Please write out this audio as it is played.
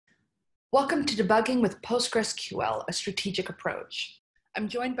Welcome to Debugging with PostgreSQL, a strategic approach. I'm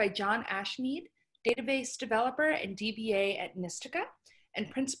joined by John Ashmead, database developer and DBA at Nistica, and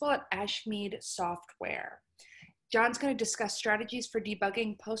principal at Ashmead Software. John's going to discuss strategies for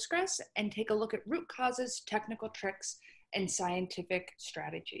debugging Postgres and take a look at root causes, technical tricks, and scientific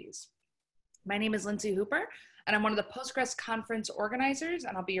strategies. My name is Lindsay Hooper, and I'm one of the Postgres conference organizers,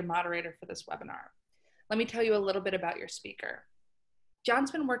 and I'll be your moderator for this webinar. Let me tell you a little bit about your speaker.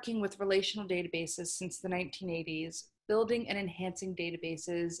 John's been working with relational databases since the 1980s, building and enhancing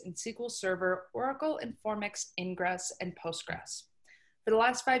databases in SQL Server, Oracle, Informix, Ingress, and Postgres. For the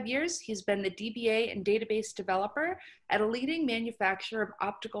last 5 years, he's been the DBA and database developer at a leading manufacturer of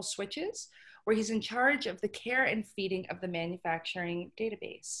optical switches, where he's in charge of the care and feeding of the manufacturing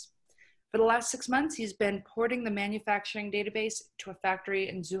database. For the last 6 months, he's been porting the manufacturing database to a factory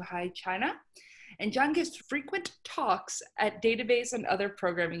in Zhuhai, China. And John gives frequent talks at database and other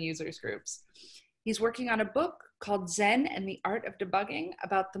programming users groups. He's working on a book called Zen and the Art of Debugging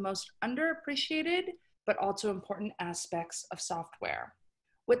about the most underappreciated but also important aspects of software.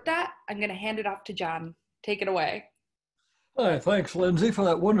 With that, I'm going to hand it off to John. Take it away. Hi, thanks, Lindsay, for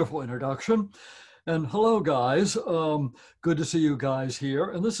that wonderful introduction. And hello, guys. Good to see you guys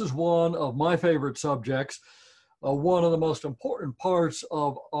here. And this is one of my favorite subjects. One of the most important parts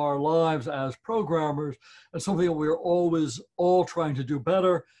of our lives as programmers, and something that we're always all trying to do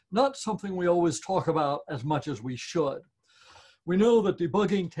better, not something we always talk about as much as we should. We know that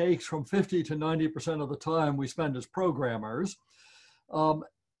debugging takes from 50 to 90% of the time we spend as programmers, and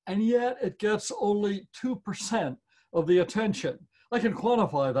yet it gets only 2% of the attention. I can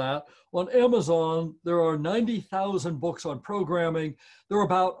quantify that. On Amazon, there are 90,000 books on programming. There are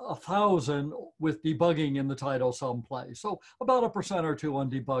about 1,000 with debugging in the title someplace. So about 1% or 2% on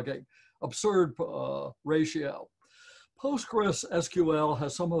debugging. Absurd ratio. PostgreSQL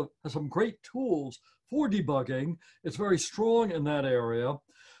has some great tools for debugging. It's very strong in that area.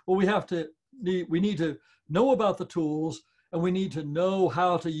 But we need to know about the tools, and we need to know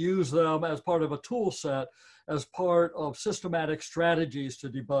how to use them as part of a tool set, as part of systematic strategies to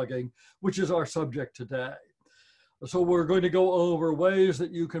debugging, which is our subject today. So we're going to go over ways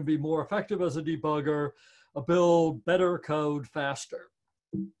that you can be more effective as a debugger, build better code faster.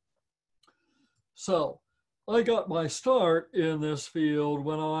 So I got my start in this field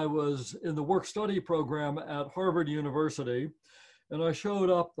when I was in the work-study program at Harvard University, and I showed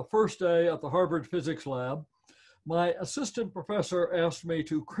up the first day at the Harvard Physics Lab. My assistant professor asked me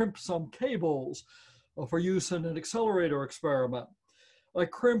to crimp some cables for use in an accelerator experiment. I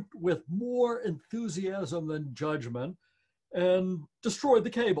crimped with more enthusiasm than judgment and destroyed the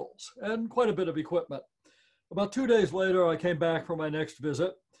cables and quite a bit of equipment. About 2 days later, I came back for my next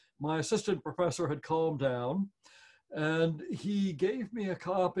visit. My assistant professor had calmed down, and he gave me a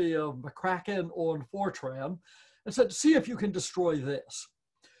copy of McCracken on Fortran and said, "See if you can destroy this."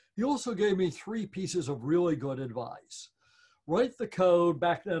 He also gave me 3 pieces of really good advice. Write the code,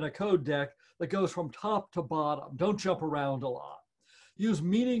 back then a code deck, that goes from top to bottom. Don't jump around a lot. Use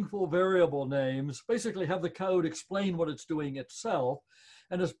meaningful variable names, basically have the code explain what it's doing itself,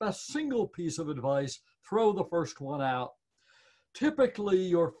 and as best single piece of advice, throw the first one out. Typically,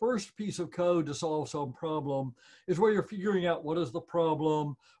 your first piece of code to solve some problem is where you're figuring out what is the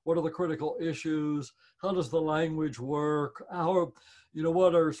problem, what are the critical issues, how does the language work,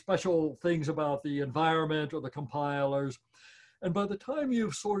 what are special things about the environment or the compilers. And by the time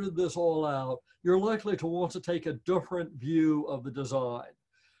you've sorted this all out, you're likely to want to take a different view of the design.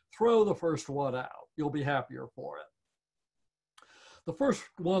 Throw the first one out. You'll be happier for it. The first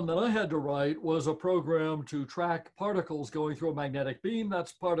one that I had to write was a program to track particles going through a magnetic beam.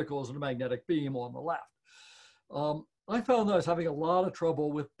 That's particles in a magnetic beam on the left. I found that I was having a lot of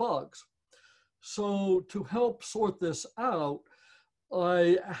trouble with bugs. So to help sort this out,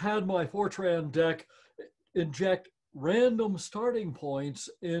 I had my Fortran deck inject random starting points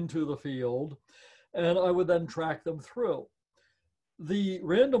into the field, and I would then track them through. The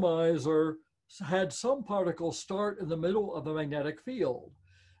randomizer had some particles start in the middle of the magnetic field.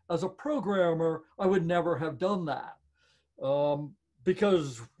 As a programmer, I would never have done that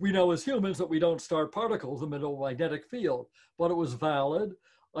because we know as humans that we don't start particles in the middle of a magnetic field, but it was valid.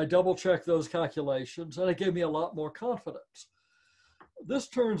 I double-checked those calculations, and it gave me a lot more confidence. This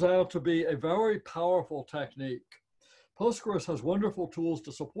turns out to be a very powerful technique. Postgres has wonderful tools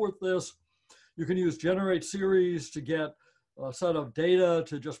to support this. You can use generate series to get a set of data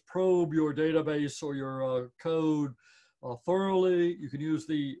to just probe your database or your code thoroughly. You can use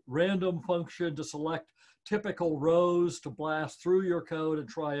the random function to select typical rows to blast through your code and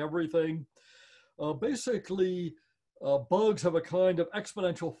try everything. Basically, bugs have a kind of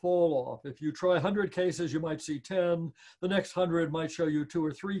exponential fall off. If you try 100 cases, you might see 10. The next 100 might show you 2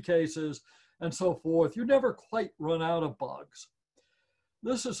 or 3 cases, and so forth. You never quite run out of bugs.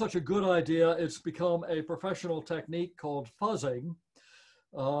 This is such a good idea. It's become a professional technique called fuzzing.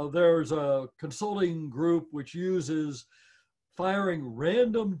 There's a consulting group which uses firing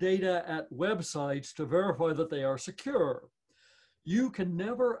random data at websites to verify that they are secure. You can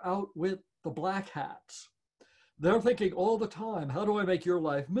never outwit the black hats. They're thinking all the time, how do I make your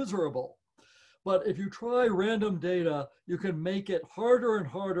life miserable? But if you try random data, you can make it harder and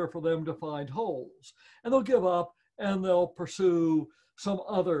harder for them to find holes. And they'll give up and they'll pursue some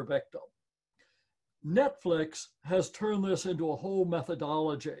other victim. Netflix has turned this into a whole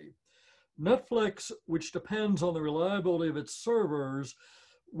methodology. Netflix, which depends on the reliability of its servers,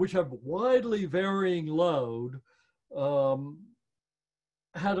 which have widely varying load,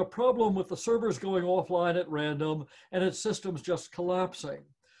 had a problem with the servers going offline at random and its systems just collapsing.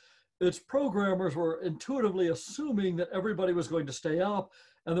 Its programmers were intuitively assuming that everybody was going to stay up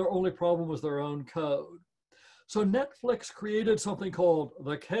and their only problem was their own code. So Netflix created something called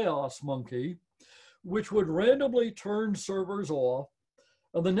the Chaos Monkey, which would randomly turn servers off.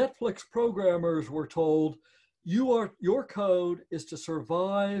 And the Netflix programmers were told, your code is to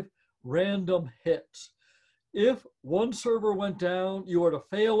survive random hits. If one server went down, you are to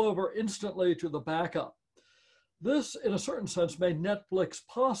fail over instantly to the backup. This, in a certain sense, made Netflix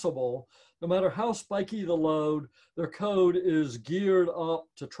possible. No matter how spiky the load, their code is geared up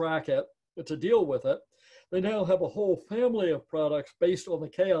to track it, to deal with it. They now have a whole family of products based on the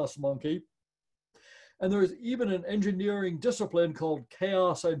Chaos Monkey. And there's even an engineering discipline called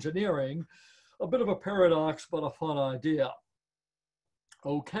chaos engineering, a bit of a paradox, but a fun idea.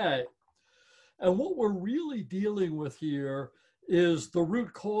 Okay. And what we're really dealing with here is the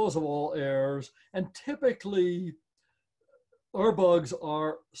root cause of all errors. And typically, our bugs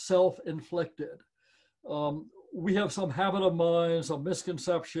are self-inflicted. We have some habit of mind, some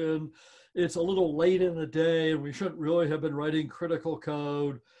misconception. It's a little late in the day and we shouldn't really have been writing critical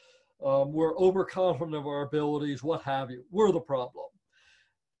code. We're overconfident of our abilities, what have you. We're the problem.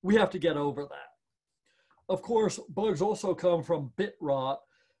 We have to get over that. Of course, bugs also come from bit rot,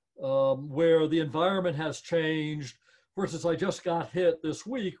 where the environment has changed. For instance, I just got hit this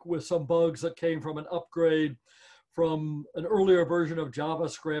week with some bugs that came from an upgrade from an earlier version of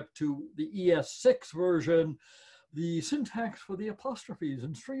JavaScript to the ES6 version. The syntax for the apostrophes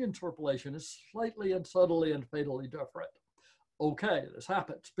and string interpolation is slightly and subtly and fatally different. Okay, this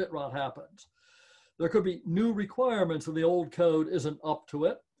happens, bit rot happens. There could be new requirements and the old code isn't up to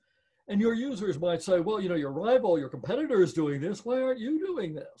it. And your users might say, well, your rival, your competitor is doing this. Why aren't you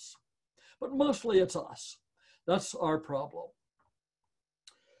doing this? But mostly it's us. That's our problem.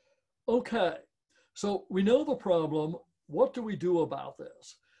 Okay, so we know the problem. What do we do about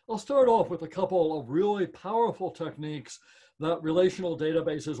this? I'll start off with a couple of really powerful techniques that relational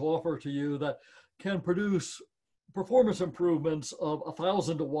databases offer to you that can produce performance improvements of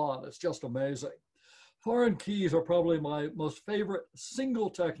 1,000 to 1. It's just amazing. Foreign keys are probably my most favorite single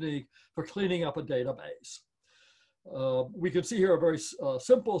technique for cleaning up a database. We can see here a very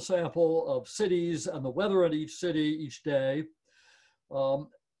simple sample of cities and the weather in each city each day.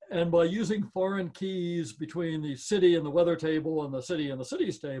 And by using foreign keys between the city and the weather table and the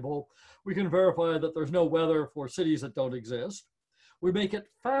cities table, we can verify that there's no weather for cities that don't exist. We make it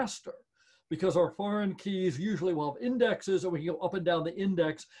faster because our foreign keys usually will have indexes and we can go up and down the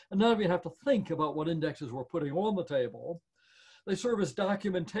index and not even have to think about what indexes we're putting on the table. They serve as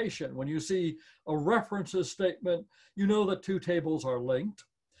documentation. When you see a references statement, you know that 2 tables are linked.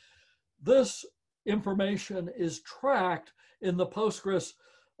 This information is tracked in the Postgres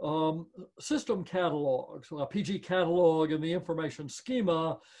system catalogs, PG catalog and the information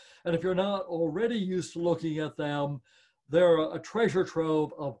schema. And if you're not already used to looking at them, they're a treasure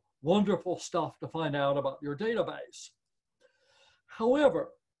trove of wonderful stuff to find out about your database. However,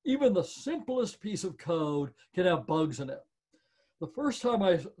 even the simplest piece of code can have bugs in it. The first time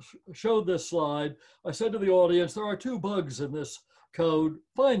I showed this slide, I said to the audience, there are 2 bugs in this code,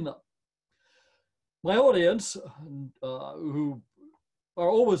 find them. My audience, who are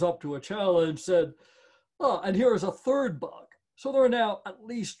always up to a challenge, said, and here is a 3rd bug. So there are now at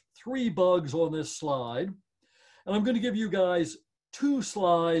least 3 bugs on this slide. And I'm going to give you guys 2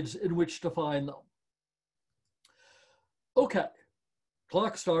 slides in which to find them. Okay,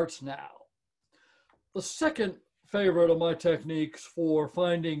 clock starts now. The second favorite of my techniques for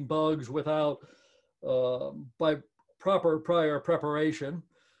finding bugs without, by proper prior preparation,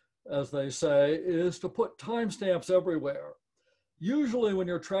 as they say, is to put timestamps everywhere. Usually when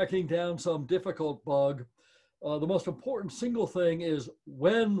you're tracking down some difficult bug, the most important single thing is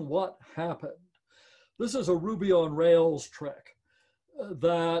when what happened. This is a Ruby on Rails trick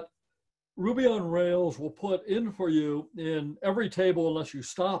that Ruby on Rails will put in for you in every table, unless you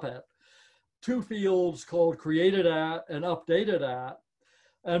stop it, two fields called created at and updated at.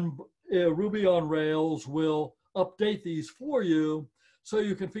 And Ruby on Rails will update these for you so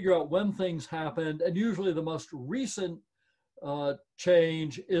you can figure out when things happened. And usually the most recent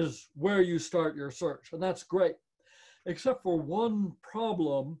change is where you start your search. And that's great, except for one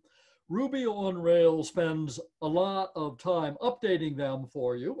problem. Ruby on Rails spends a lot of time updating them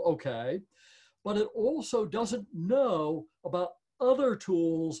for you, okay, but it also doesn't know about other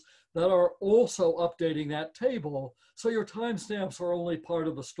tools that are also updating that table, so your timestamps are only part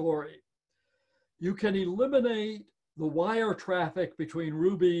of the story. You can eliminate the wire traffic between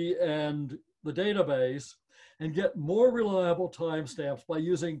Ruby and the database and get more reliable timestamps by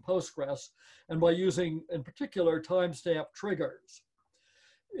using Postgres and by using, in particular, timestamp triggers.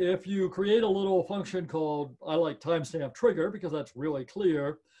 If you create a little function called, I like timestamp trigger because that's really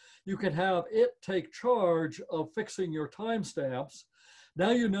clear, you can have it take charge of fixing your timestamps.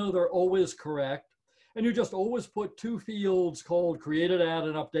 Now you know they're always correct, and you just always put two fields called created at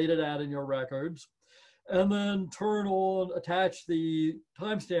and updated at in your records, and then turn on, attach the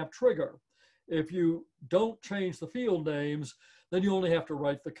timestamp trigger. If you don't change the field names, then you only have to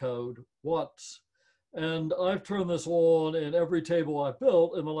write the code once. And I've turned this on in every table I've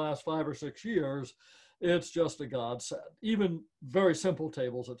built in the last 5 or 6 years. It's just a godsend. Even very simple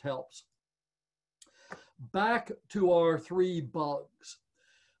tables, it helps. Back to our 3 bugs.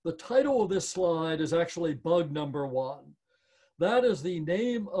 The title of this slide is actually bug number 1. That is the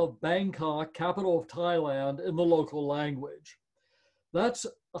name of Bangkok, capital of Thailand, in the local language. That's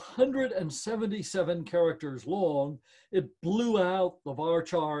 177 characters long. It blew out the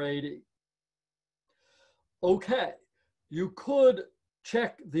varchar 80. Okay, you could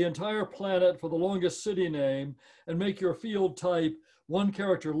check the entire planet for the longest city name and make your field type 1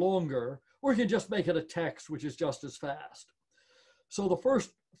 character longer, or you can just make it a text, which is just as fast. So the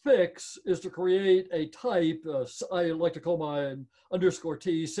first fix is to create a type, I like to call mine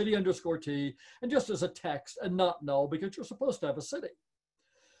 _t, city _t, and just as a text and not null, because you're supposed to have a city.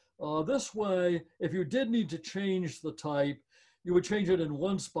 This way, if you did need to change the type, you would change it in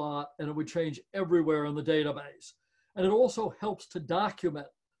one spot and it would change everywhere in the database. And it also helps to document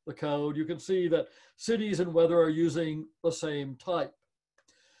the code. You can see that cities and weather are using the same type.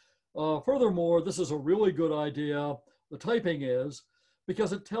 Furthermore, this is a really good idea, the typing is,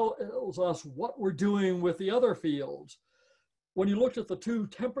 because it tells us what we're doing with the other fields. When you looked at the 2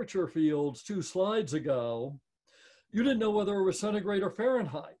 temperature fields 2 slides ago, you didn't know whether it was centigrade or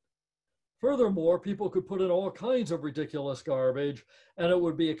Fahrenheit. Furthermore, people could put in all kinds of ridiculous garbage and it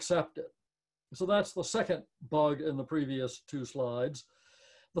would be accepted. So that's the second bug in the previous 2 slides.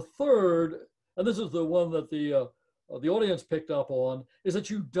 The third, and this is the one that the audience picked up on, is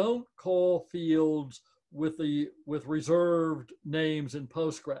that you don't call fields with reserved names in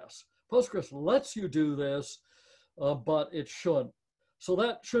Postgres. Postgres lets you do this, but it shouldn't. So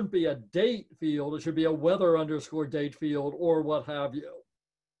that shouldn't be a date field. It should be a weather _date field or what have you.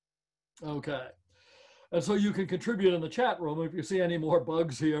 Okay, and so you can contribute in the chat room if you see any more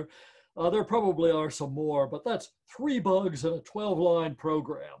bugs here. There probably are some more, but that's 3 bugs in a 12-line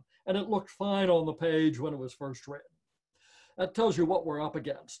program, and it looked fine on the page when it was first written. That tells you what we're up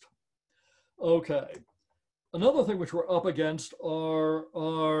against. Okay, another thing which we're up against are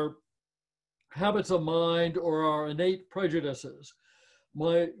our habits of mind or our innate prejudices.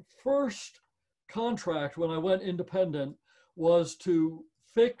 My first contract when I went independent was to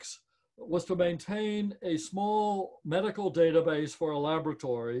maintain a small medical database for a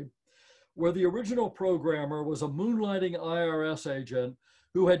laboratory where the original programmer was a moonlighting IRS agent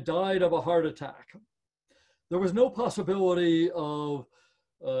who had died of a heart attack. There was no possibility of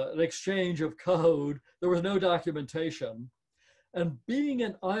an exchange of code. There was no documentation. And being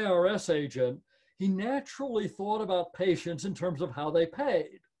an IRS agent, he naturally thought about patients in terms of how they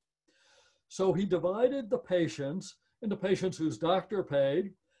paid. So he divided the patients into patients whose doctor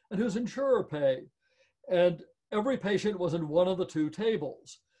paid and whose insurer paid. And every patient was in one of the 2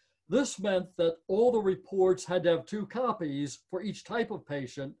 tables. This meant that all the reports had to have 2 copies for each type of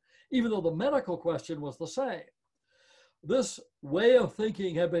patient, even though the medical question was the same. This way of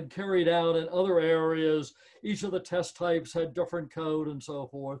thinking had been carried out in other areas. Each of the test types had different code and so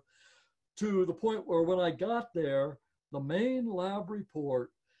forth, to the point where when I got there, the main lab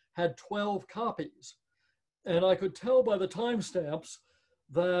report had 12 copies. And I could tell by the timestamps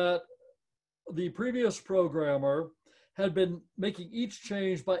that the previous programmer had been making each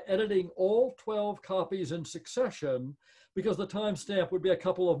change by editing all 12 copies in succession, because the timestamp would be a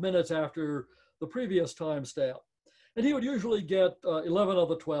couple of minutes after the previous timestamp. And he would usually get 11 of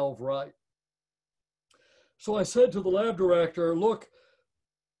the 12 right. So I said to the lab director, look,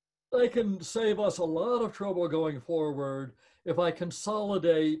 they can save us a lot of trouble going forward if I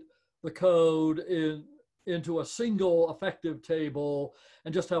consolidate the code into a single effective table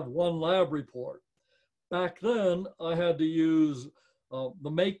and just have one lab report. Back then, I had to use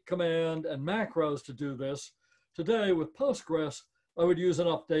the make command and macros to do this. Today, with Postgres, I would use an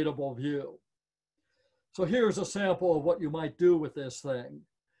updatable view. So here's a sample of what you might do with this thing.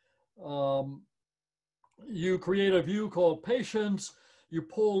 You create a view called patients. You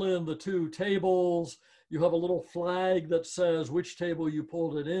pull in the two tables. You have a little flag that says which table you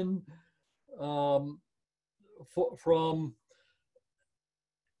pulled it in from.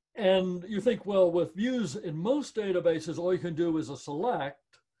 And you think, well, with views in most databases, all you can do is a select.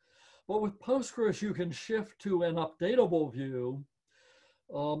 But with Postgres, you can shift to an updatable view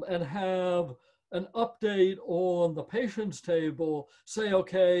and have an update on the patients table. Say,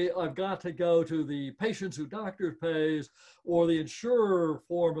 okay, I've got to go to the patients who doctor pays or the insurer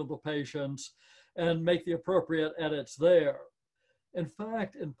form of the patients and make the appropriate edits there. In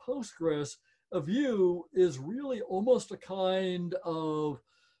fact, in Postgres, a view is really almost a kind of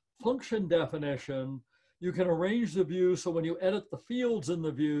function definition. You can arrange the view so when you edit the fields in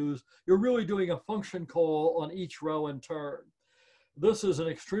the views, you're really doing a function call on each row in turn. This is an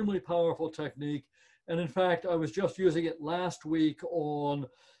extremely powerful technique. And in fact, I was just using it last week on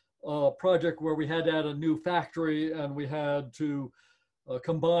a project where we had to add a new factory and we had to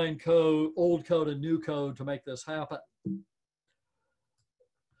combine code, old code and new code to make this happen.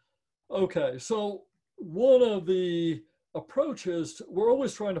 Okay, so one of the approaches, we're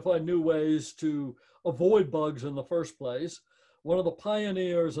always trying to find new ways to avoid bugs in the first place. One of the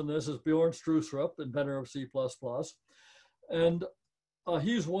pioneers in this is Bjarne Stroustrup, inventor of C++. And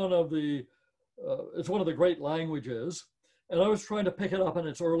he's one of the, it's one of the great languages. And I was trying to pick it up in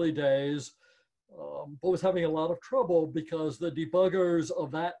its early days, but was having a lot of trouble because the debuggers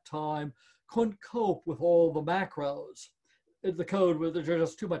of that time couldn't cope with all the macros in the code, where there's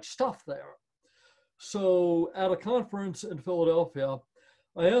just too much stuff there. So at a conference in Philadelphia,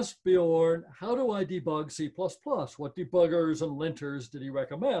 I asked Bjorn, how do I debug C++? What debuggers and linters did he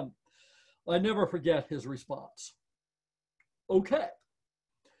recommend? I never forget his response. Okay.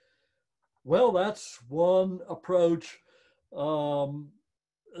 Well, that's one approach to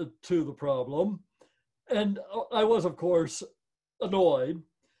the problem. And I was, of course, annoyed.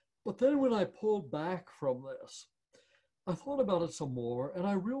 But then when I pulled back from this, I thought about it some more, and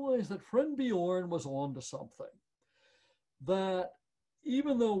I realized that friend Bjorn was on to something. That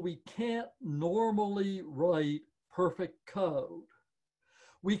even though we can't normally write perfect code,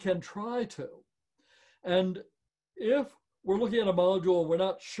 we can try to. And if we're looking at a module and we're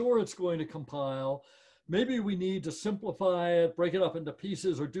not sure it's going to compile, maybe we need to simplify it, break it up into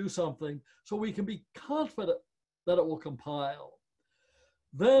pieces, or do something so we can be confident that it will compile.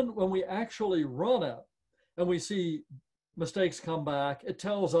 Then when we actually run it and we see mistakes come back, it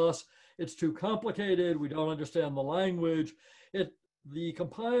tells us it's too complicated, we don't understand the language. The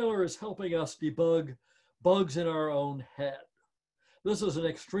compiler is helping us debug bugs in our own head. This is an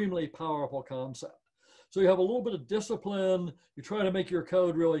extremely powerful concept. So you have a little bit of discipline, you try to make your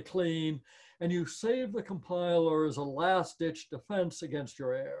code really clean, and you save the compiler as a last-ditch defense against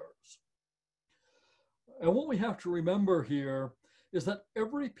your errors. And what we have to remember here is that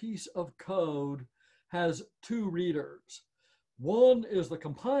every piece of code has two readers. One is the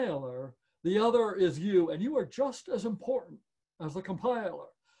compiler, the other is you, and you are just as important as the compiler.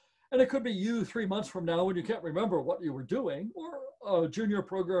 And it could be you 3 months from now when you can't remember what you were doing, or a junior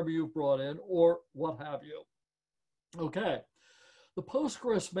programmer you've brought in, or what have you. Okay, the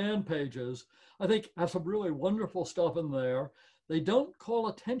Postgres man pages, I think, have some really wonderful stuff in there. They don't call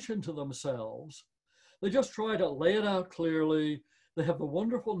attention to themselves. They just try to lay it out clearly. They have the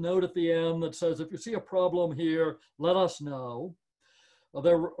wonderful note at the end that says, if you see a problem here, let us know.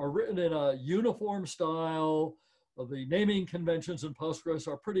 They're written in a uniform style. The naming conventions in Postgres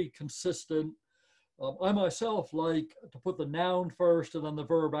are pretty consistent. I myself like to put the noun first and then the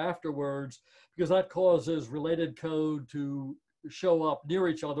verb afterwards, because that causes related code to show up near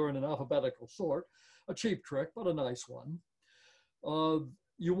each other in an alphabetical sort. A cheap trick, but a nice one.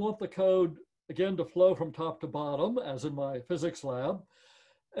 You want the code, again, to flow from top to bottom, as in my physics lab.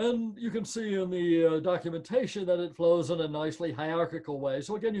 And you can see in the documentation that it flows in a nicely hierarchical way.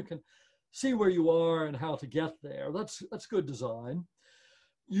 So again, you can see where you are and how to get there. That's good design.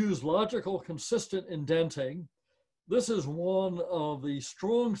 Use logical, consistent indenting. This is one of the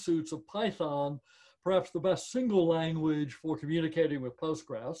strong suits of Python, perhaps the best single language for communicating with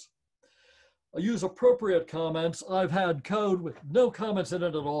Postgres. Use appropriate comments. I've had code with no comments in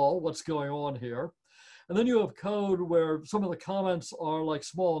it at all. What's going on here? And then you have code where some of the comments are like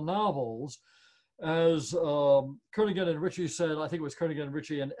small novels. As Kernighan and Ritchie said, I think it was Kernighan and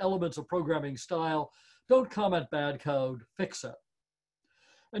Ritchie, in Elements of Programming Style, don't comment bad code, fix it.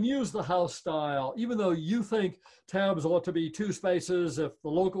 And use the house style. Even though you think tabs ought to be 2 spaces, if the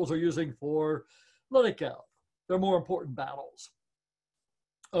locals are using 4, let it go. They're more important battles.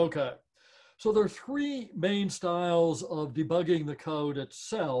 Okay, so there are 3 main styles of debugging the code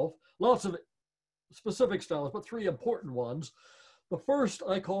itself. Lots of specific styles, but 3 important ones. The first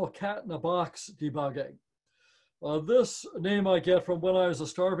I call cat-in-a-box debugging. This name I get from when I was a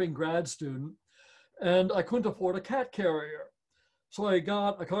starving grad student, and I couldn't afford a cat carrier. So I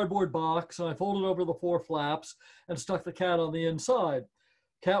got a cardboard box and I folded over the 4 flaps and stuck the cat on the inside.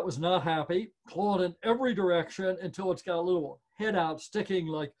 Cat was not happy, clawed in every direction until it's got a little head out sticking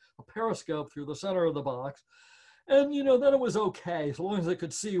like a periscope through the center of the box. And then it was okay, as long as it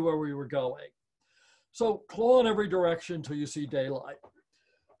could see where we were going. So claw in every direction until you see daylight.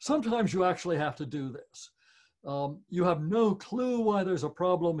 Sometimes you actually have to do this. You have no clue why there's a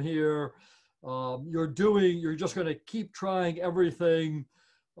problem here. You're just going to keep trying everything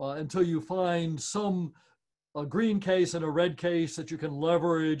until you find a green case and a red case that you can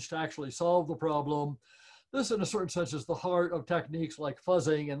leverage to actually solve the problem. This, in a certain sense, is the heart of techniques like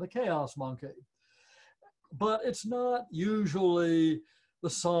fuzzing and the chaos monkey. But it's not usually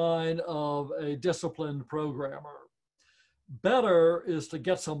the sign of a disciplined programmer. Better is to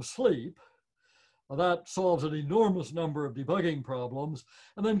get some sleep. That solves an enormous number of debugging problems,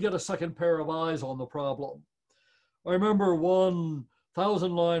 and then get a second pair of eyes on the problem. I remember one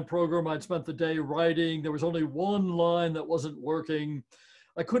 1,000-line program I'd spent the day writing. There was only one line that wasn't working.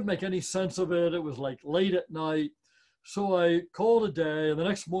 I couldn't make any sense of it. It was like late at night. So I called a day, and the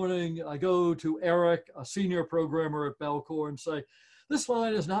next morning I go to Eric, a senior programmer at Belcourt, and say, this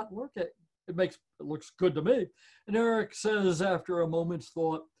line is not working. It looks good to me. And Eric says, after a moment's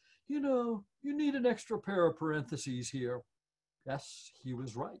thought, you need an extra pair of parentheses here. Yes, he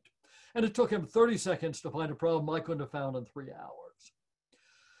was right. And it took him 30 seconds to find a problem I couldn't have found in 3 hours.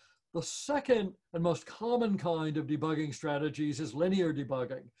 The second and most common kind of debugging strategies is linear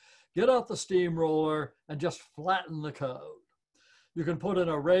debugging. Get out the steamroller and just flatten the code. You can put in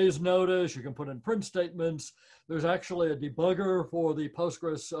a raise notice, you can put in print statements. There's actually a debugger for the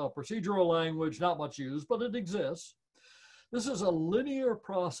Postgres procedural language, not much used, but it exists. This is a linear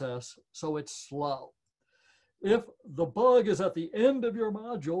process, so it's slow. If the bug is at the end of your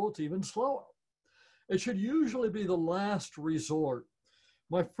module, it's even slower. It should usually be the last resort.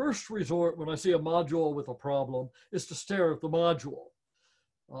 My first resort when I see a module with a problem is to stare at the module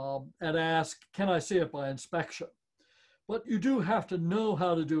and ask, can I see it by inspection? But you do have to know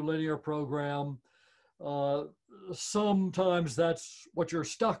how to do linear program. Sometimes that's what you're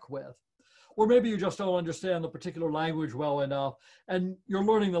stuck with. Or maybe you just don't understand the particular language well enough, and you're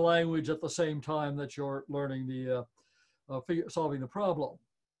learning the language at the same time that you're learning solving the problem.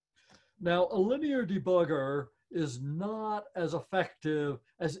 Now, a linear debugger is not as effective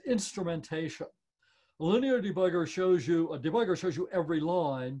as instrumentation. A linear debugger shows you every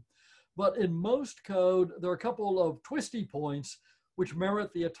line, but in most code, there are a couple of twisty points which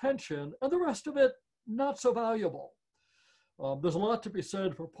merit the attention, and the rest of it, not so valuable. There's a lot to be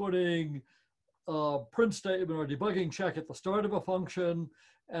said for putting a print statement or debugging check at the start of a function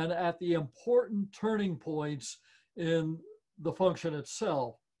and at the important turning points in the function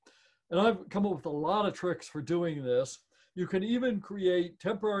itself. And I've come up with a lot of tricks for doing this. You can even create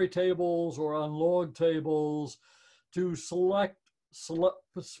temporary tables or unlogged tables to select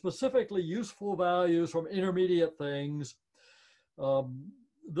specifically useful values from intermediate things.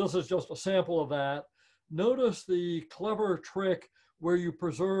 This is just a sample of that. Notice the clever trick where you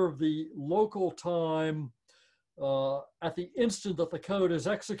preserve the local time at the instant that the code is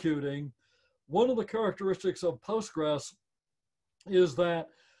executing. One of the characteristics of Postgres is that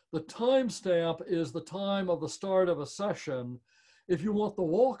the timestamp is the time of the start of a session. If you want the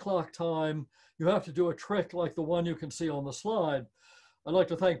wall clock time, you have to do a trick like the one you can see on the slide. I'd like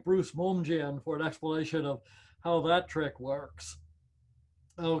to thank Bruce Momjian for an explanation of how that trick works.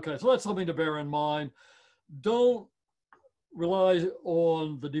 Okay, so that's something to bear in mind. Don't rely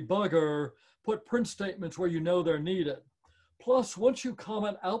on the debugger. Put print statements where you know they're needed. Plus, once you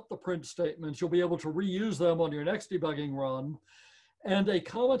comment out the print statements, you'll be able to reuse them on your next debugging run. And a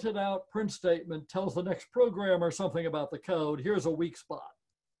commented out print statement tells the next programmer something about the code. Here's a weak spot.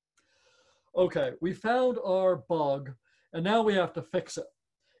 Okay, we found our bug, and now we have to fix it.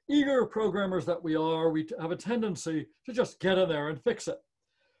 Eager programmers that we are, we have a tendency to just get in there and fix it.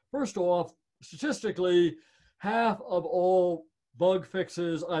 First off, statistically, half of all bug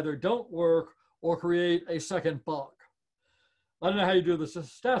fixes either don't work or create a second bug. I don't know how you do the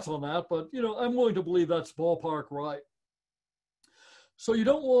stats on that, but I'm willing to believe that's ballpark right. So you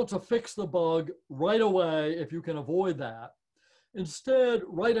don't want to fix the bug right away if you can avoid that. Instead,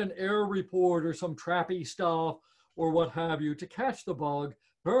 write an error report or some trappy stuff or what have you to catch the bug,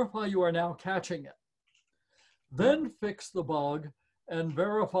 verify you are now catching it. Then fix the bug and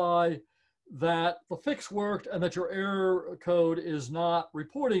verify that the fix worked and that your error code is not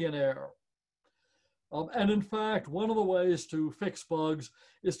reporting an error. And in fact, one of the ways to fix bugs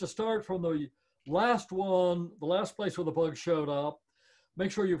is to start from the last one, the last place where the bug showed up,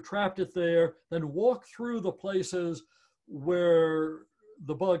 make sure you've trapped it there, then walk through the places where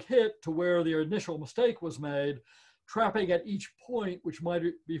the bug hit to where the initial mistake was made, trapping at each point, which might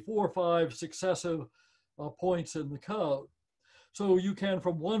be 4 or 5 successive points in the code. So you can,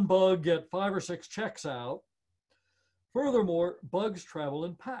 from one bug, get 5 or 6 checks out. Furthermore, bugs travel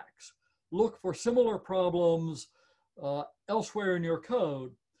in packs. Look for similar problems elsewhere in your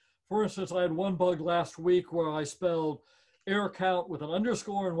code. For instance, I had one bug last week where I spelled error count with an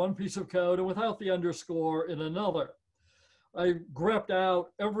underscore in one piece of code and without the underscore in another. I grepped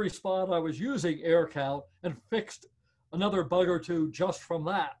out every spot I was using error count and fixed another bug or two just from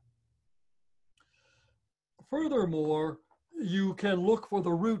that. Furthermore, you can look for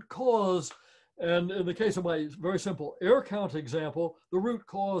the root cause. And in the case of my very simple error count example, the root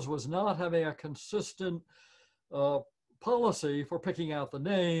cause was not having a consistent policy for picking out the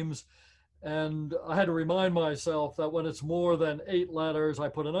names. And I had to remind myself that when it's more than 8 letters, I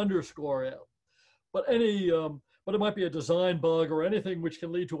put an underscore in. But but it might be a design bug or anything which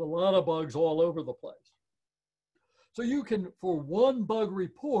can lead to a lot of bugs all over the place. So you can, for one bug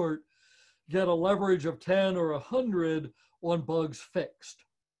report, get a leverage of 10 or 100 on bugs fixed.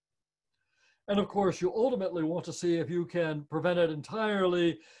 And of course, you ultimately want to see if you can prevent it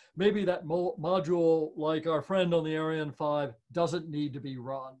entirely. Maybe that module, like our friend on the Ariane 5, doesn't need to be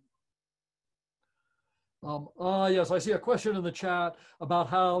run. Yes, I see a question in the chat about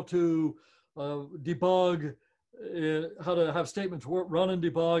how to debug, how to have statements run in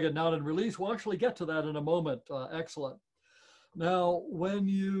debug and not in release. We'll actually get to that in a moment. Excellent. Now, when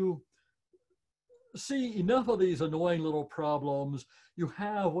you see enough of these annoying little problems, you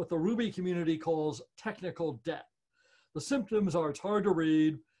have what the Ruby community calls technical debt. The symptoms are it's hard to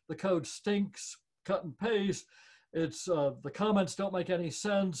read, the code stinks, cut and paste, the comments don't make any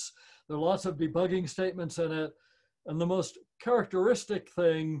sense, there are lots of debugging statements in it, and the most characteristic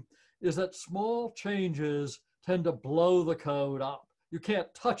thing is that small changes tend to blow the code up. You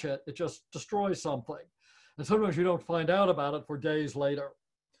can't touch it, it just destroys something. And sometimes you don't find out about it for days later.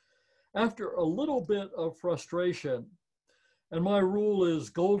 After a little bit of frustration, and my rule is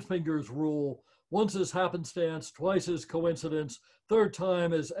Goldfinger's rule, once is happenstance, twice is coincidence, third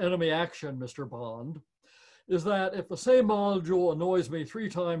time is enemy action, Mr. Bond, is that if the same module annoys me 3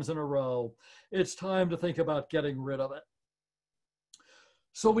 times in a row, it's time to think about getting rid of it.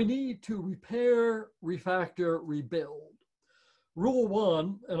 So we need to repair, refactor, rebuild. Rule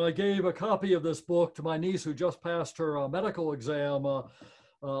 1, and I gave a copy of this book to my niece who just passed her medical exam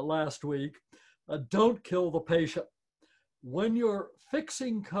last week, don't kill the patient. When you're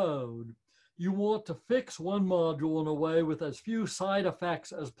fixing code, you want to fix one module in a way with as few side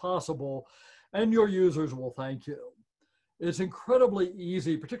effects as possible, and your users will thank you. It's incredibly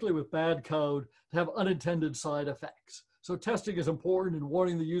easy, particularly with bad code, to have unintended side effects. So testing is important, and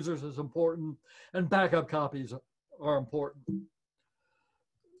warning the users is important, and backup copies are important.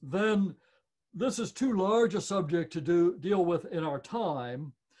 Then this is too large a subject to deal with in our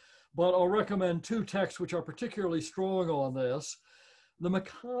time, but I'll recommend 2 texts which are particularly strong on this. The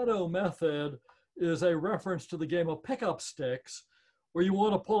Mikado method is a reference to the game of pickup sticks, where you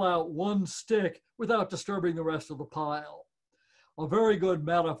want to pull out one stick without disturbing the rest of the pile. A very good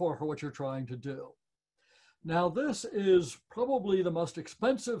metaphor for what you're trying to do. Now, this is probably the most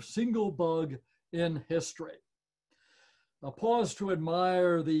expensive single bug in history. Now, pause to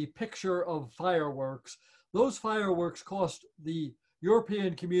admire the picture of fireworks. Those fireworks cost the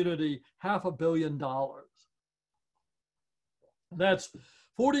European community $500 million. That's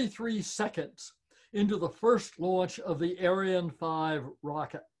 43 seconds into the first launch of the Ariane 5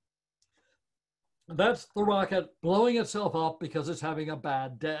 rocket. That's the rocket blowing itself up because it's having a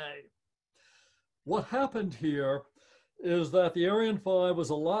bad day. What happened here is that the Ariane 5 was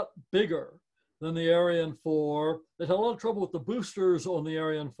a lot bigger Then the Ariane 4, they had a lot of trouble with the boosters on the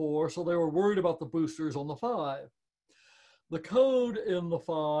Ariane 4, so they were worried about the boosters on the 5. The code in the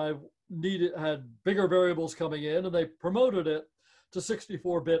 5 had bigger variables coming in, and they promoted it to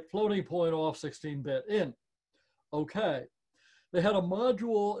 64-bit floating point off, 16-bit in. Okay. They had a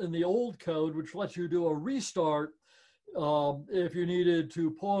module in the old code which lets you do a restart if you needed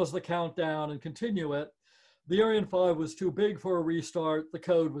to pause the countdown and continue it. The Ariane 5 was too big for a restart. The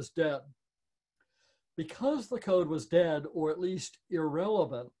code was dead. Because the code was dead, or at least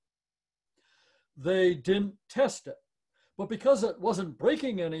irrelevant, they didn't test it. But because it wasn't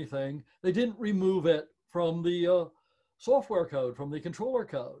breaking anything, they didn't remove it from the software code, from the controller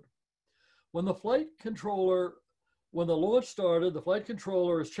code. When the launch started, the flight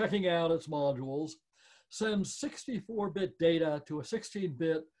controller is checking out its modules, sends 64-bit data to a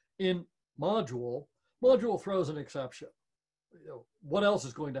 16-bit in module. Module throws an exception. What else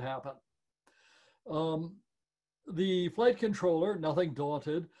is going to happen? The flight controller, nothing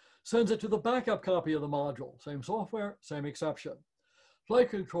daunted, sends it to the backup copy of the module. Same software, same exception. Flight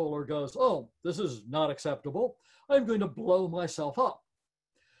controller goes, oh, this is not acceptable. I'm going to blow myself up.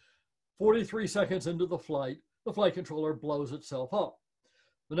 43 seconds into the flight controller blows itself up.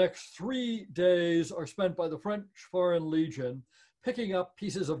 The next 3 days are spent by the French Foreign Legion picking up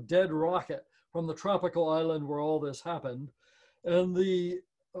pieces of dead rocket from the tropical island where all this happened. And the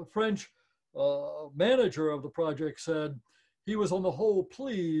French manager of the project said he was on the whole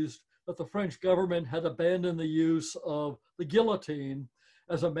pleased that the French government had abandoned the use of the guillotine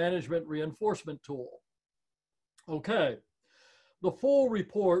as a management reinforcement tool. Okay, the full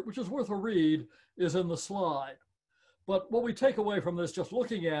report, which is worth a read, is in the slide. But what we take away from this just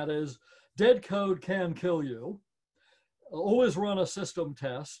looking at is dead code can kill you. Always run a system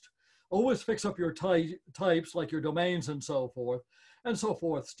test. Always fix up your types like your domains and so forth.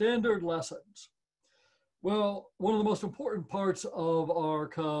 Standard lessons. Well, one of the most important parts of our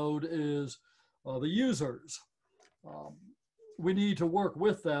code is the users. We need to work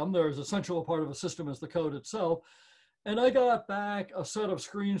with them. They're as essential a part of a system as the code itself. And I got back a set of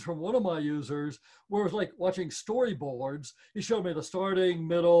screens from one of my users where it was like watching storyboards. He showed me the starting,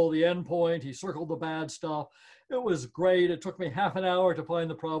 middle, the end point. He circled the bad stuff. It was great. It took me half an hour to find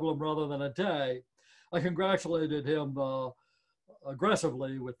the problem rather than a day. I congratulated him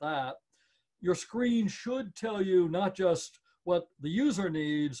aggressively with that. Your screen should tell you not just what the user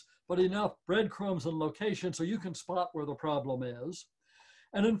needs, but enough breadcrumbs and location so you can spot where the problem is.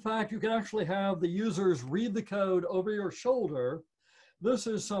 And in fact, you can actually have the users read the code over your shoulder. This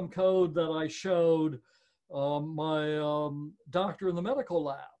is some code that I showed my doctor in the medical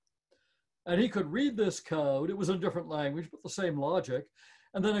lab. And he could read this code. It was in a different language, but the same logic,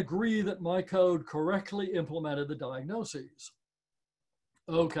 and then agree that my code correctly implemented the diagnoses.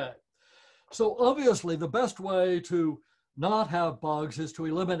 Okay, so obviously the best way to not have bugs is to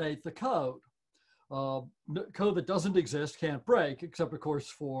eliminate the code. Code that doesn't exist can't break, except of course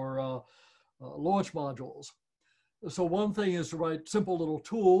for launch modules. So one thing is to write simple little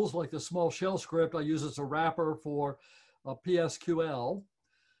tools like the small shell script I use as a wrapper for PSQL.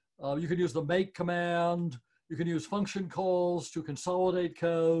 You can use the make command. You can use function calls to consolidate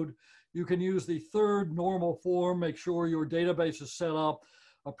code. You can use the third normal form, make sure your database is set up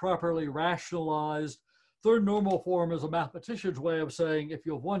properly rationalized. Third normal form is a mathematician's way of saying if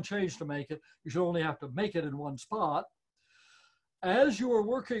you have one change to make it, you should only have to make it in one spot. As you are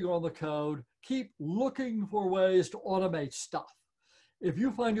working on the code, keep looking for ways to automate stuff. If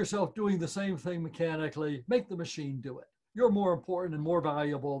you find yourself doing the same thing mechanically, make the machine do it. You're more important and more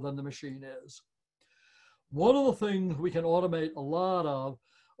valuable than the machine is. One of the things we can automate a lot of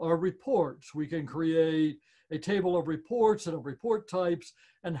are reports. We can create a table of reports and of report types,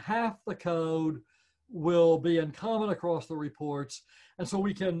 and half the code will be in common across the reports. And so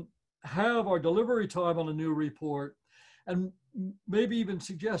we can have our delivery time on a new report and maybe even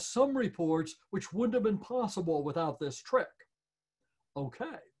suggest some reports which wouldn't have been possible without this trick. Okay,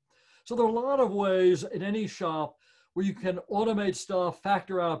 so there are a lot of ways in any shop where you can automate stuff,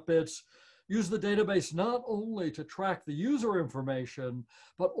 factor out bits, use the database not only to track the user information,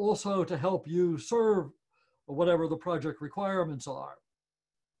 but also to help you serve whatever the project requirements are.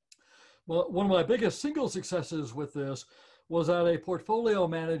 Well, one of my biggest single successes with this was at a portfolio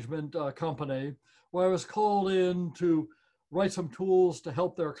management company where I was called in to write some tools to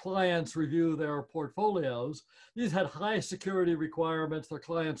help their clients review their portfolios. These had high security requirements. Their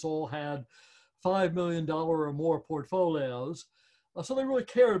clients all had $5 million or more portfolios. So they really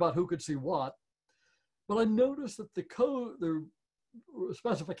cared about who could see what. But I noticed that the code, the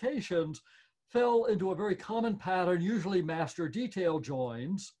specifications fell into a very common pattern, usually master detail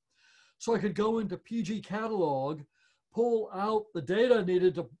joins. So I could go into PG catalog, pull out the data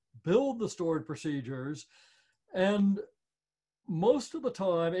needed to build the stored procedures, and most of the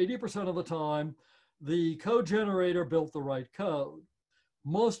time, 80% of the time, the code generator built the right code.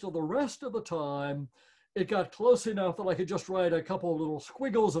 Most of the rest of the time, it got close enough that I could just write a couple of little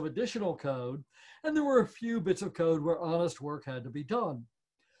squiggles of additional code, and there were a few bits of code where honest work had to be done.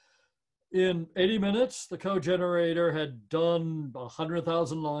 In 80 minutes, the code generator had done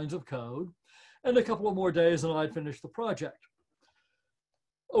 100,000 lines of code, and a couple of more days and I'd finished the project.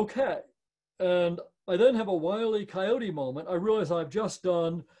 Okay, and I then have a Wile E. Coyote moment. I realize I've just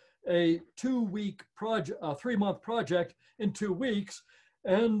done a 2-week project, a 3-month project in 2 weeks,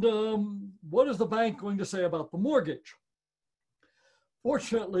 and what is the bank going to say about the mortgage?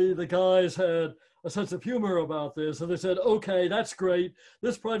 Fortunately, the guys had a sense of humor about this, and they said, okay, that's great.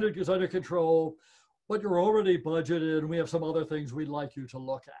 This project is under control, but you're already budgeted, and we have some other things we'd like you to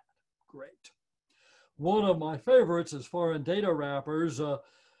look at. Great. One of my favorites is foreign data wrappers.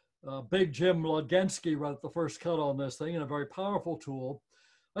 Big Jim Lodgensky wrote the first cut on this thing, and a very powerful tool.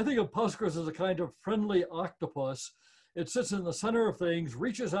 I think of Postgres as a kind of friendly octopus. It sits in the center of things,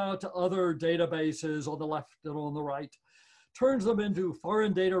 reaches out to other databases on the left and on the right, turns them into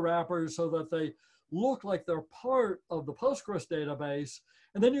foreign data wrappers so that they look like they're part of the Postgres database.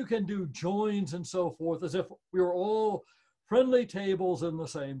 And then you can do joins and so forth as if we were all friendly tables in the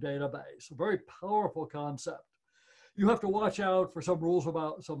same database. A very powerful concept. You have to watch out for some rules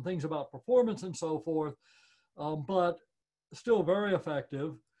about some things about performance and so forth, but still very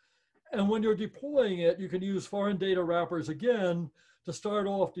effective. And when you're deploying it, you can use foreign data wrappers again to start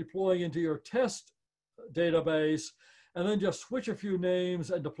off deploying into your test database, and then just switch a few names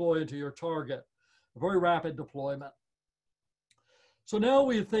and deploy into your target. A very rapid deployment. So now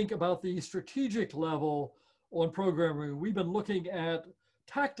we think about the strategic level on programming. We've been looking at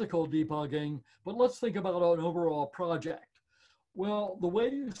tactical debugging, but let's think about an overall project. Well, the way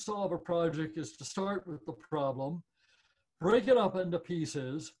you solve a project is to start with the problem, break it up into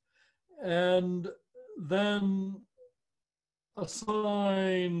pieces, and then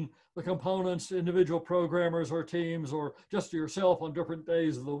assign the components to individual programmers or teams or just to yourself on different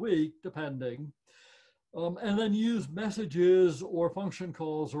days of the week, depending. And then use messages or function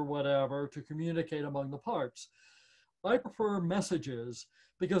calls or whatever to communicate among the parts. I prefer messages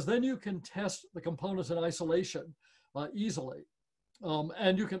because then you can test the components in isolation easily.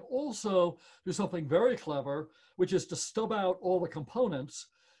 And you can also do something very clever, which is to stub out all the components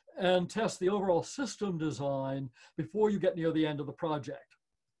and test the overall system design before you get near the end of the project.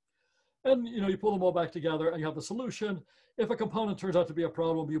 And you pull them all back together and you have the solution. If a component turns out to be a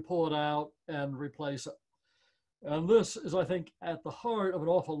problem, you pull it out and replace it. And this is, I think, at the heart of an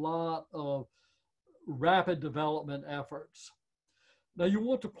awful lot of rapid development efforts. Now you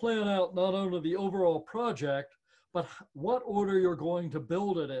want to plan out not only the overall project, but what order you're going to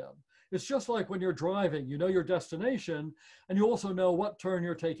build it in. It's just like when you're driving, you know your destination, and you also know what turn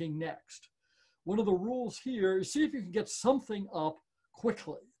you're taking next. One of the rules here is see if you can get something up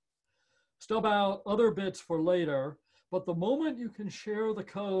quickly. Stub out other bits for later, but the moment you can share the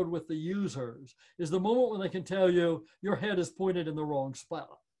code with the users is the moment when they can tell you your head is pointed in the wrong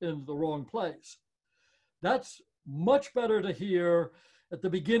spot, in the wrong place. That's much better to hear at the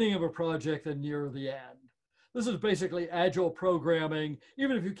beginning of a project than near the end. This is basically agile programming.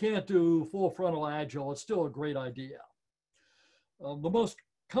 Even if you can't do full frontal agile, it's still a great idea. The most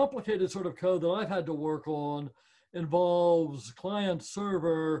complicated sort of code that I've had to work on involves client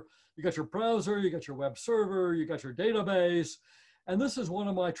server. You got your browser, you got your web server, you got your database. And this is one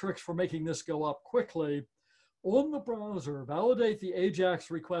of my tricks for making this go up quickly. On the browser, validate the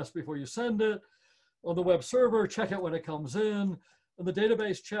AJAX request before you send it. On the web server, check it when it comes in. In the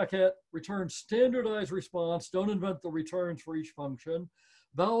database, check it, return standardized response, don't invent the returns for each function,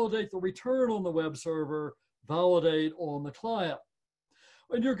 validate the return on the web server, validate on the client.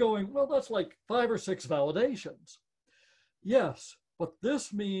 And you're going, well, that's like 5 or 6 validations. Yes, but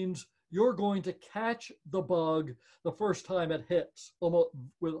this means you're going to catch the bug the first time it hits, almost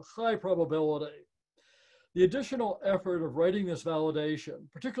with high probability. The additional effort of writing this validation,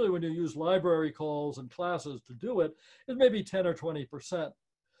 particularly when you use library calls and classes to do it, is maybe 10 or 20%.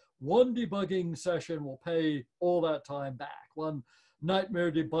 One debugging session will pay all that time back. One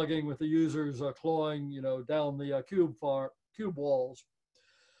nightmare debugging with the users clawing, down the cube walls.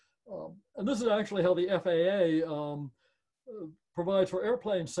 And this is actually how the FAA provides for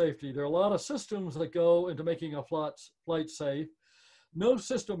airplane safety. There are a lot of systems that go into making a flight safe. No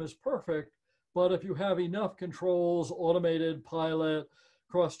system is perfect, but if you have enough controls, automated pilot,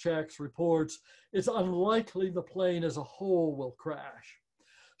 cross-checks, reports, it's unlikely the plane as a whole will crash.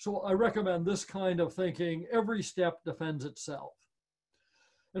 So I recommend this kind of thinking. Every step defends itself.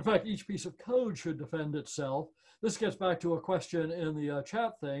 In fact, each piece of code should defend itself. This gets back to a question in the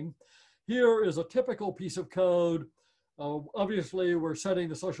chat thing. Here is a typical piece of code. Obviously, we're setting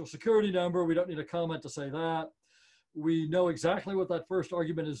the social security number. We don't need a comment to say that. We know exactly what that first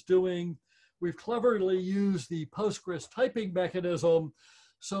argument is doing. We've cleverly used the Postgres typing mechanism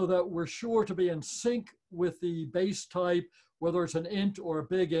so that we're sure to be in sync with the base type, whether it's an int or a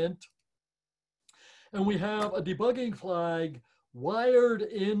big int. And we have a debugging flag wired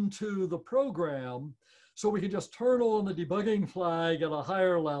into the program, so we can just turn on the debugging flag at a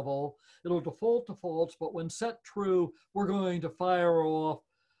higher level. It'll default to false, but when set true, we're going to fire off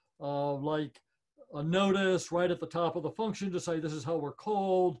like a notice right at the top of the function to say this is how we're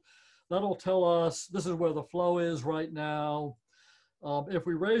called. That'll tell us this is where the flow is right now. If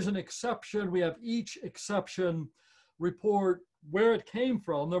we raise an exception, we have each exception report where it came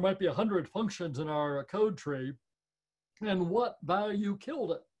from. There might be 100 functions in our code tree, and what value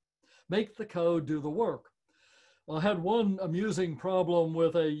killed it. Make the code do the work. I had one amusing problem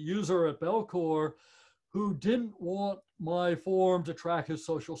with a user at Belcore who didn't want my form to track his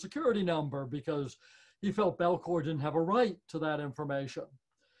social security number because he felt Belcore didn't have a right to that information.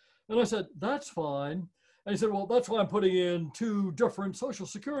 And I said, that's fine. And he said, well, that's why I'm putting in 2 different social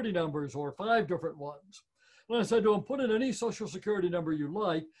security numbers or 5 different ones. And I said to him, put in any social security number you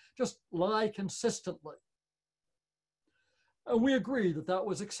like, just lie consistently. And we agreed that that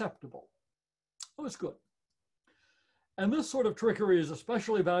was acceptable. It was good. And this sort of trickery is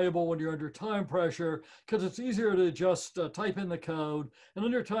especially valuable when you're under time pressure because it's easier to just type in the code. And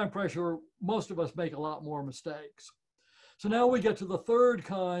under time pressure, most of us make a lot more mistakes. So now we get to the third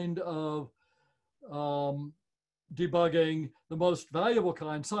kind of debugging, the most valuable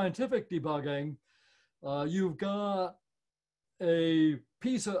kind, scientific debugging. You've got a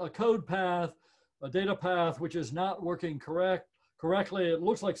piece of a code path, a data path, which is not working correctly. It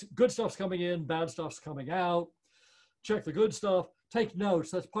looks like good stuff's coming in, bad stuff's coming out. Check the good stuff, take notes.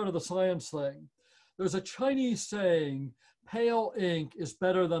 That's part of the science thing. There's a Chinese saying, pale ink is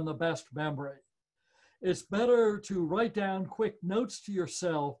better than the best memory. It's better to write down quick notes to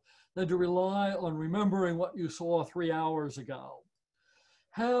yourself than to rely on remembering what you saw 3 hours ago.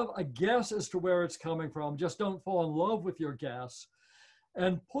 Have a guess as to where it's coming from. Just don't fall in love with your guess.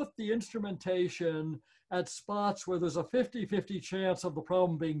 And put the instrumentation at spots where there's a 50-50 chance of the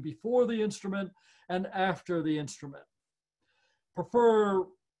problem being before the instrument and after the instrument. Prefer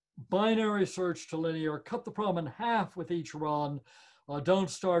binary search to linear. Cut the problem in half with each run. Don't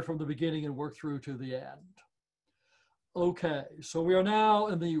start from the beginning and work through to the end. Okay, so we are now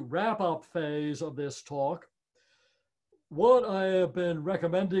in the wrap-up phase of this talk. What I have been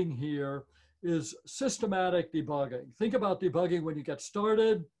recommending here is systematic debugging. Think about debugging when you get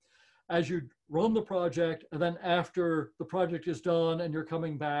started, as you run the project, and then after the project is done and you're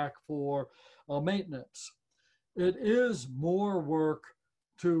coming back for maintenance. It is more work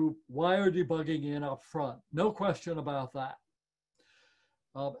to wire debugging in up front. No question about that.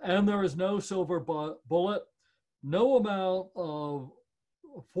 And there is no silver bullet. No amount of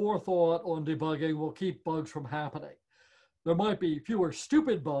forethought on debugging will keep bugs from happening. There might be fewer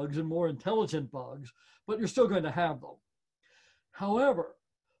stupid bugs and more intelligent bugs, but you're still going to have them. However,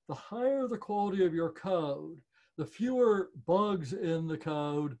 the higher the quality of your code, the fewer bugs in the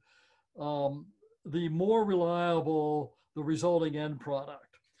code, the more reliable the resulting end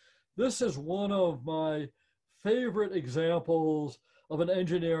product. This is one of my favorite examples of an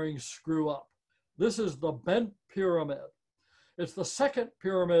engineering screw up. This is the bent pyramid. It's the second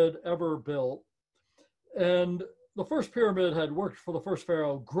pyramid ever built. And the first pyramid had worked for the first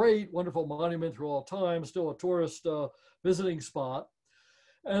pharaoh. Great, wonderful monument through all time, still a tourist visiting spot.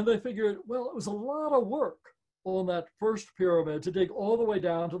 And they figured, well, it was a lot of work on that first pyramid to dig all the way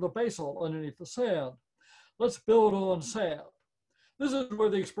down to the basalt underneath the sand. Let's build on sand. This is where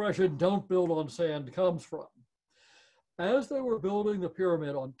the expression don't build on sand comes from. As they were building the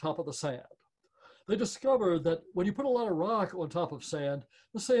pyramid on top of the sand, they discovered that when you put a lot of rock on top of sand,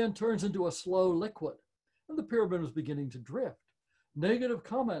 the sand turns into a slow liquid, and the pyramid was beginning to drift. Negative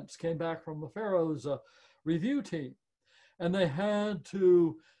comments came back from the pharaoh's review team, and they had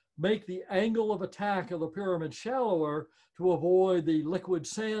to make the angle of attack of the pyramid shallower to avoid the liquid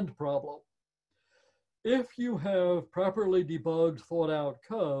sand problem. If you have properly debugged, thought out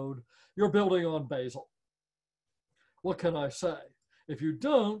code, you're building on basalt. What can I say? If you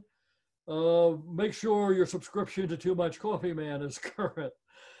don't, make sure your subscription to Too Much Coffee Man is current.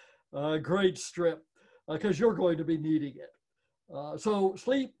 Great strip, because you're going to be needing it. So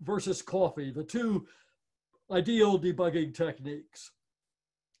sleep versus coffee, the two ideal debugging techniques.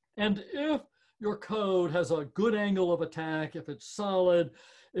 And if your code has a good angle of attack, if it's solid,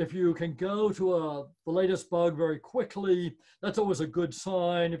 if you can go to the latest bug very quickly, that's always a good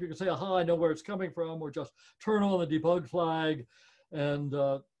sign. If you can say, aha, I know where it's coming from, or just turn on the debug flag and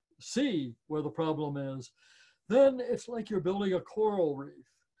see where the problem is, then it's like you're building a coral reef.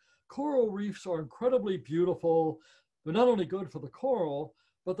 Coral reefs are incredibly beautiful. They're not only good for the coral,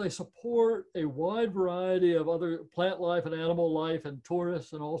 but they support a wide variety of other plant life and animal life and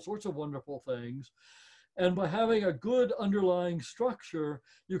tourists and all sorts of wonderful things. And by having a good underlying structure,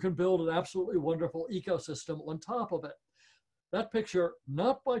 you can build an absolutely wonderful ecosystem on top of it. That picture,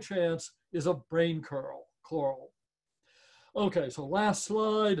 not by chance, is a brain coral. Okay, so last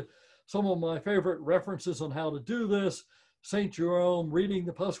slide, some of my favorite references on how to do this. St. Jerome reading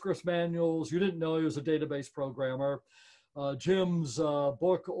the Postgres manuals. You didn't know he was a database programmer. Jim's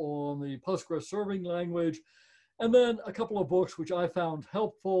book on the Postgres serving language. And then a couple of books which I found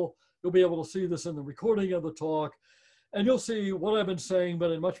helpful. You'll be able to see this in the recording of the talk. And you'll see what I've been saying,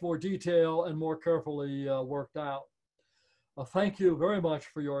 but in much more detail and more carefully worked out. Thank you very much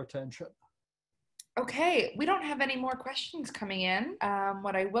for your attention. Okay, we don't have any more questions coming in.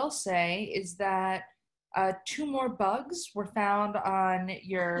 What I will say is that 2 more bugs were found on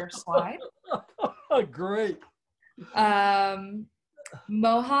your slide. Great.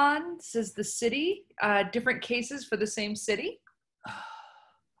 Mohan says the city, different cases for the same city.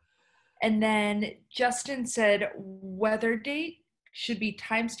 And then Justin said weather date should be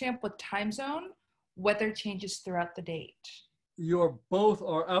timestamp with time zone. Weather changes throughout the date. You both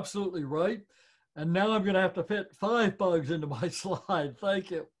are absolutely right. And now I'm going to have to fit 5 bugs into my slide. Thank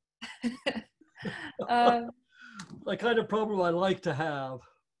you. The kind of problem I like to have.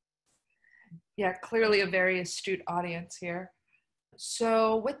 Yeah, clearly a very astute audience here.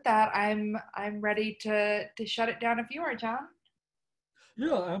 So with that, I'm ready to shut it down if you are, John.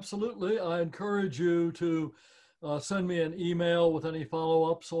 Yeah, absolutely. I encourage you to send me an email with any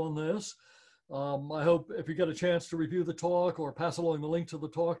follow-ups on this. I hope if you get a chance to review the talk or pass along the link to the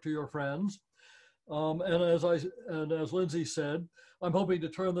talk to your friends. And as Lindsay said, I'm hoping to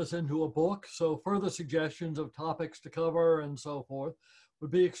turn this into a book, so further suggestions of topics to cover and so forth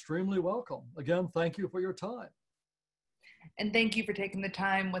would be extremely welcome. Again, thank you for your time. And thank you for taking the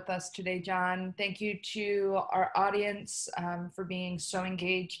time with us today, John. Thank you to our audience for being so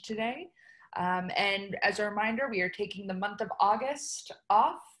engaged today. And as a reminder, we are taking the month of August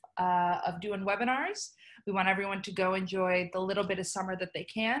off of doing webinars. We want everyone to go enjoy the little bit of summer that they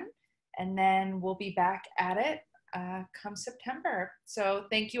can. And then we'll be back at it come September. So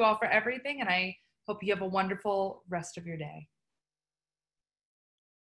thank you all for everything, and I hope you have a wonderful rest of your day.